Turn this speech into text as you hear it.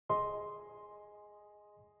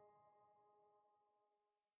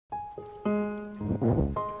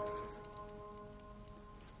And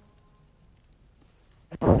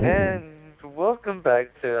welcome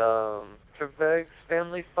back to Trebek's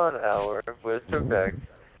Family Fun Hour with Trebek.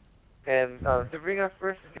 And to bring our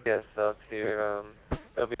first guest up here,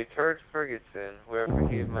 it'll be Turd Ferguson, wherever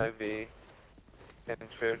he might be. And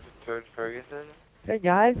Turd Ferguson. Hey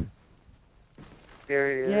guys. Here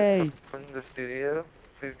he is Yay. in the studio.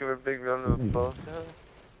 Please give a big round of applause to him.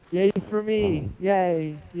 Yay for me.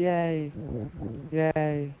 Yay. Yay.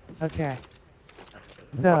 Yay. Okay.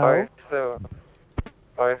 So.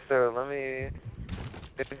 Alright, so let me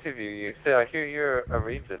interview you. So I hear you're a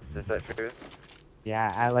rapist, is that true?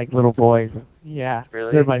 Yeah, I like little boys. Yeah.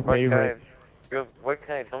 Really? They're my favorite. What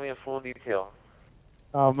kind? Tell me in full detail.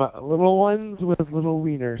 Little ones with little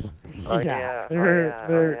wieners. Oh yeah.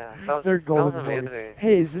 They're golden boys.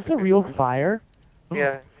 Hey, is this a real fire?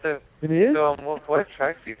 Yeah, so... It is? So, what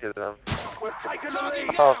attracts you to them?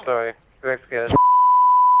 Oh, sorry. Next guest.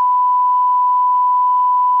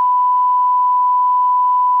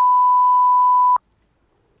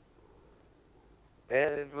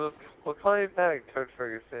 And we'll call you back, Turd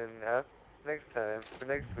Ferguson, next time, for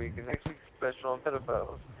next week, and next week's special on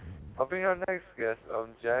pedophiles. I'll bring our next guest,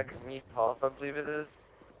 Jack Meathoff, I believe it is.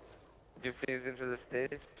 Would you please enter the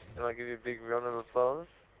stage, and I'll give you a big round of applause.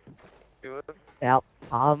 You would? Yep,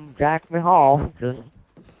 I'm Jack Mahal.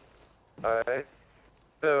 Alright.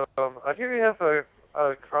 So, I hear you have a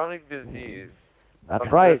chronic disease. That's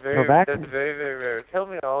right, Trebek. That's very, very rare. Tell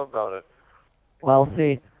me all about it. Well,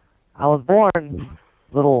 see, I was born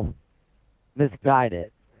little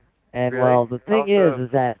misguided. And, Really? well, the thing is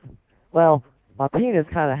that, well, my penis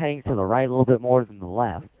kind of hangs to the right a little bit more than the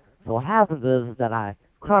left. So what happens is that I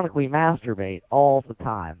chronically masturbate all the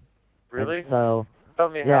time. Really? And so, tell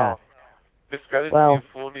me yeah. how. Describe it to me in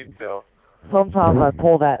full detail. Sometimes I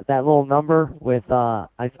pull that little number with, I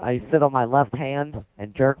sit on my left hand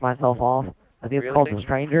and jerk myself off. I think it's called the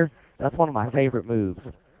stranger. That's one of my favorite moves.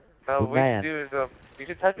 What you do is, you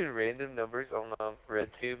can type in random numbers on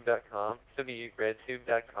redtube.com. So be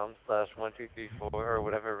redtube.com/1234 or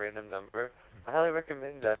whatever random number. I highly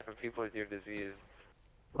recommend that for people with your disease.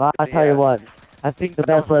 Well, I tell you what, I think the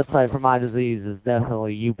best website for my disease is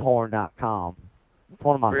definitely youporn.com. It's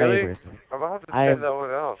one of my favorites. I'm gonna have to check that one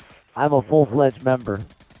out. I'm a full-fledged member.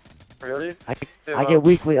 Really? I get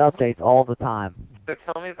weekly updates all the time. So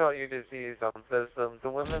tell me about your disease. Does the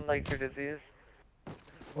women like your disease?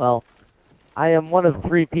 Well, I am one of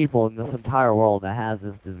 3 people in this entire world that has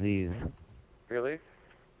this disease. Really?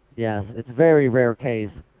 Yes, it's a very rare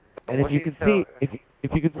case. And if you can see,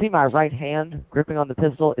 if you can see my right hand gripping on the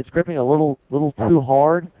pistol, it's gripping a little too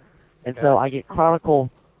hard, and so I get chronic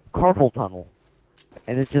carpal tunnel,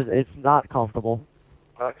 and it's not comfortable.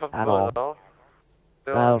 Not comfortable at all?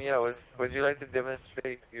 So, yeah, would you like to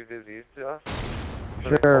demonstrate your disease to us?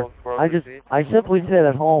 Sure. I simply sit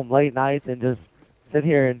at home late nights and just sit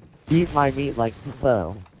here and beat my meat like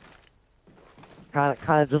so. Kind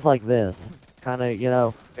of just like this. Kind of, you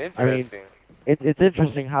know. I mean, it's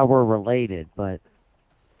interesting how we're related, but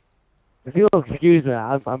if you'll excuse me,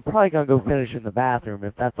 I'm probably gonna go finish in the bathroom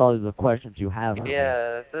if that's all the questions you have.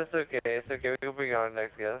 Yeah, that's okay. It's okay. We'll bring our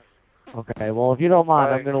next guest. Okay, well, if you don't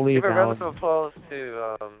mind, I'm gonna leave now. Give a round of applause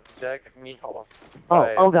to Jack Meathoff.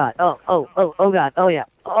 Oh God, oh God, oh yeah,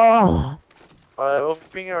 oh. We'll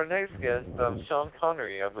bring our next guest, Sean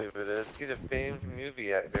Connery, I believe it is. He's a famed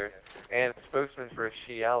movie actor and spokesman for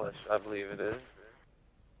Cialis, I believe it is.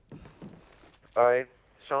 Alright,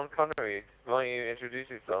 Sean Connery, why don't you introduce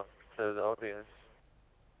yourself to the audience?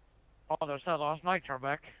 Oh, that's that last night,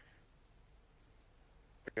 Trebek.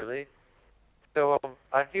 Really? So,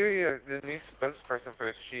 I hear you're the new spokesperson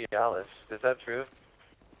for Cialis. Is that true?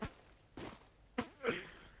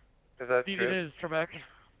 Is that true? Indeed it is, Trebek.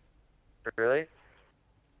 Really?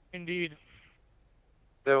 Indeed.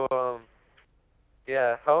 So,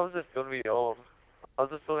 yeah, how is this going to be old? How's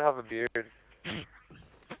this going to have a beard?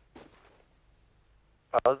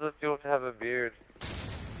 How's this going to have a beard?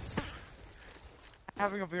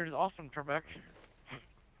 Having a beard is awesome, Trebek.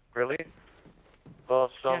 Really? Well,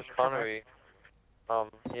 Sean Yes, Connery,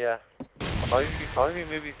 yeah. All your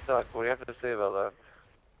movies suck. What do you have to say about that?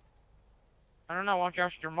 I don't know, why don't you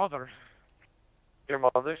ask your mother? Your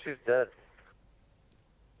mother? She's dead.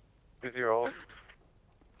 She's your old.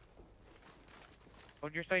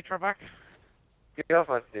 What'd you say, Trebek? Get off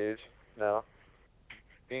my stage. No.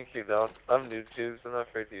 Being kicked out. I'm new tubes. I'm not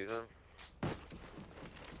afraid to use them.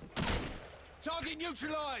 Target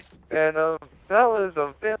neutralized! And, that was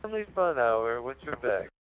a Family Fun Hour with Trebek.